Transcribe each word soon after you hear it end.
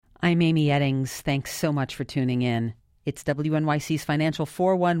I'm Amy Eddings. Thanks so much for tuning in. It's WNYC's Financial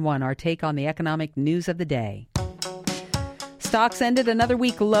 411, our take on the economic news of the day. Stocks ended another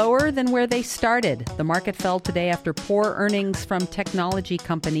week lower than where they started. The market fell today after poor earnings from technology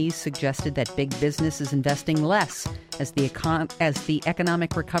companies suggested that big business is investing less as the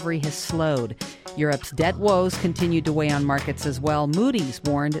economic recovery has slowed. Europe's debt woes continued to weigh on markets as well. Moody's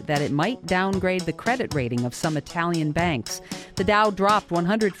warned that it might downgrade the credit rating of some Italian banks. The Dow dropped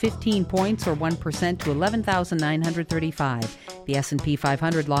 115 points or 1% to 11,935. The S&P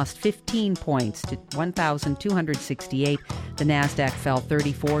 500 lost 15 points to 1,268. The Nasdaq fell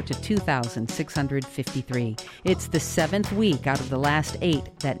 34 to 2,653. It's the seventh week out of the last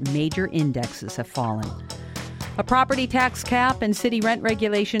 8 that major indexes have fallen. A property tax cap and city rent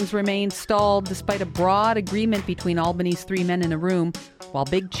regulations remain stalled despite a broad agreement between Albany's 3 men in a room, while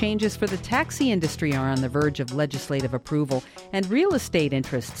big changes for the taxi industry are on the verge of legislative approval, and real estate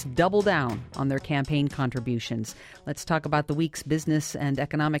interests double down on their campaign contributions. Let's talk about the week's business and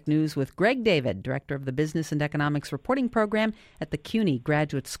economic news with Greg David, director of the Business and Economics Reporting Program at the CUNY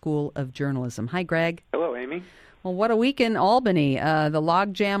Graduate School of Journalism. Hi, Greg. Hello, Amy. Well, what a week in Albany. The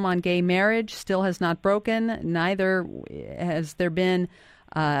logjam on gay marriage still has not broken. Neither has there been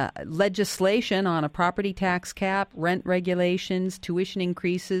legislation on a property tax cap, rent regulations, tuition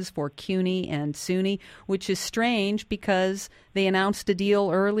increases for CUNY and SUNY, which is strange because they announced a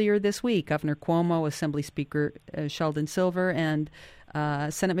deal earlier this week. Governor Cuomo, Assembly Speaker Sheldon Silver, and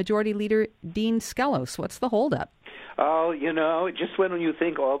Senate Majority Leader Dean Skelos. What's the holdup? Oh, just when you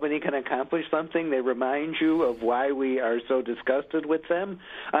think Albany can accomplish something, they remind you of why we are so disgusted with them.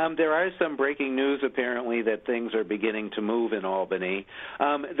 There are some breaking news, apparently, that things are beginning to move in Albany.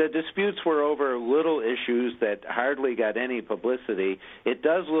 The disputes were over little issues that hardly got any publicity. It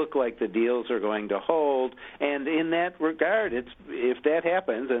does look like the deals are going to hold, and in that regard, if that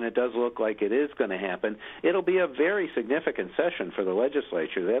happens, and it does look like it is going to happen, it'll be a very significant session for the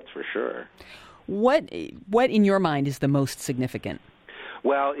legislature, that's for sure. What in your mind is the most significant?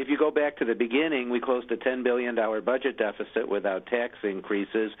 Well, if you go back to the beginning, we closed a $10 billion budget deficit without tax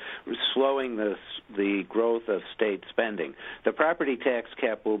increases, slowing the growth of state spending. The property tax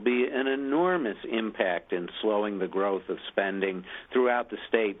cap will be an enormous impact in slowing the growth of spending throughout the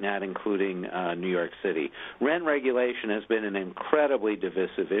state, not including New York City. Rent regulation has been an incredibly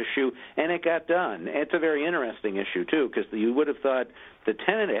divisive issue, and it got done. It's a very interesting issue, too, because you would have thought the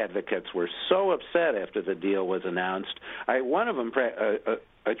tenant advocates were so upset after the deal was announced. One of them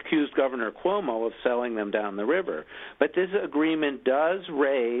accused Governor Cuomo of selling them down the river. But this agreement does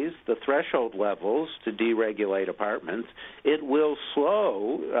raise the threshold levels to deregulate apartments. It will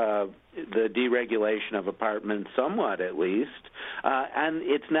slow the deregulation of apartments somewhat, at least. And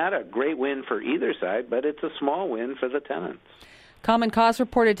it's not a great win for either side, but it's a small win for the tenants. Common Cause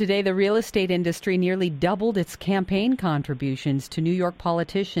reported today the real estate industry nearly doubled its campaign contributions to New York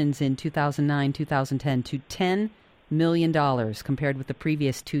politicians in 2009-2010 to $10 million compared with the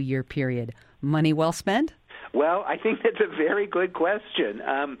previous 2-year period. Money well spent? Well, I think that's a very good question.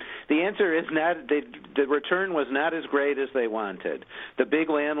 The answer is not. The return was not as great as they wanted. The big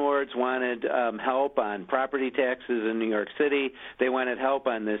landlords wanted help on property taxes in New York City. They wanted help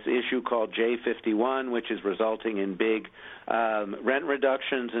on this issue called J51, which is resulting in big rent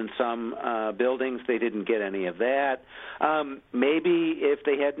reductions in some buildings. They didn't get any of that. Maybe if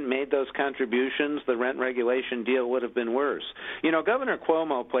they hadn't made those contributions, the rent regulation deal would have been worse. Governor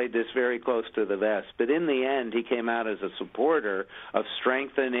Cuomo played this very close to the vest, but in the end, he came out as a supporter of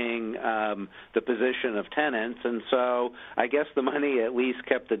strengthening the position of tenants, and so I guess the money at least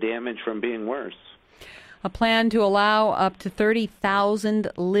kept the damage from being worse. A plan to allow up to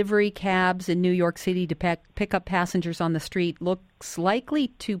 30,000 livery cabs in New York City to pick up passengers on the street looks likely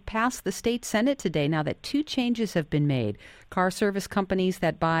to pass the state Senate today now that 2 changes have been made. Car service companies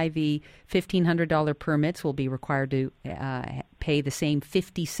that buy the $1,500 permits will be required to pay the same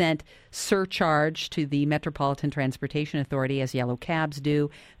 50-cent surcharge to the Metropolitan Transportation Authority as yellow cabs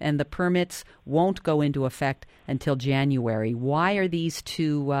do, and the permits won't go into effect until January. Why are these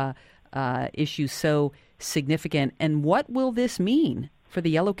two issues so significant, and what will this mean for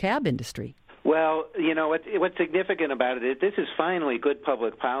the yellow cab industry? Well, what's significant about it, this is finally good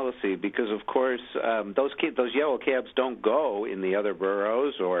public policy because, of course, those yellow cabs don't go in the other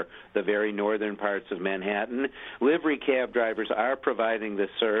boroughs or the very northern parts of Manhattan. Livery cab drivers are providing this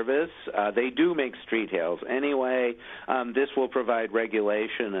service. They do make street hails anyway. This will provide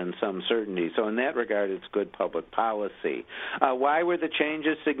regulation and some certainty. So in that regard, it's good public policy. Why were the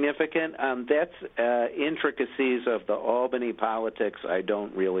changes significant? That's intricacies of the Albany politics I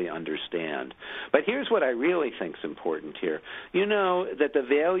don't really understand. But here's what I really think is important here. You know that the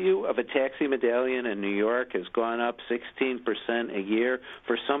value of a taxi medallion in New York has gone up 16% a year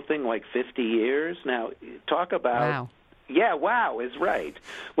for something like 50 years. Now, talk about... Wow. Yeah, wow is right.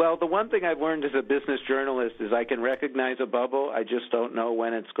 Well, the one thing I've learned as a business journalist is I can recognize a bubble. I just don't know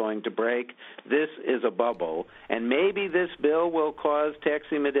when it's going to break. This is a bubble, and maybe this bill will cause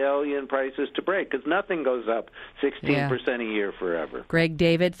taxi medallion prices to break because nothing goes up 16% a year forever. Greg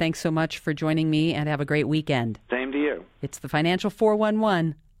David, thanks so much for joining me, and have a great weekend. Same to you. It's the Financial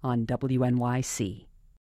 411 on WNYC.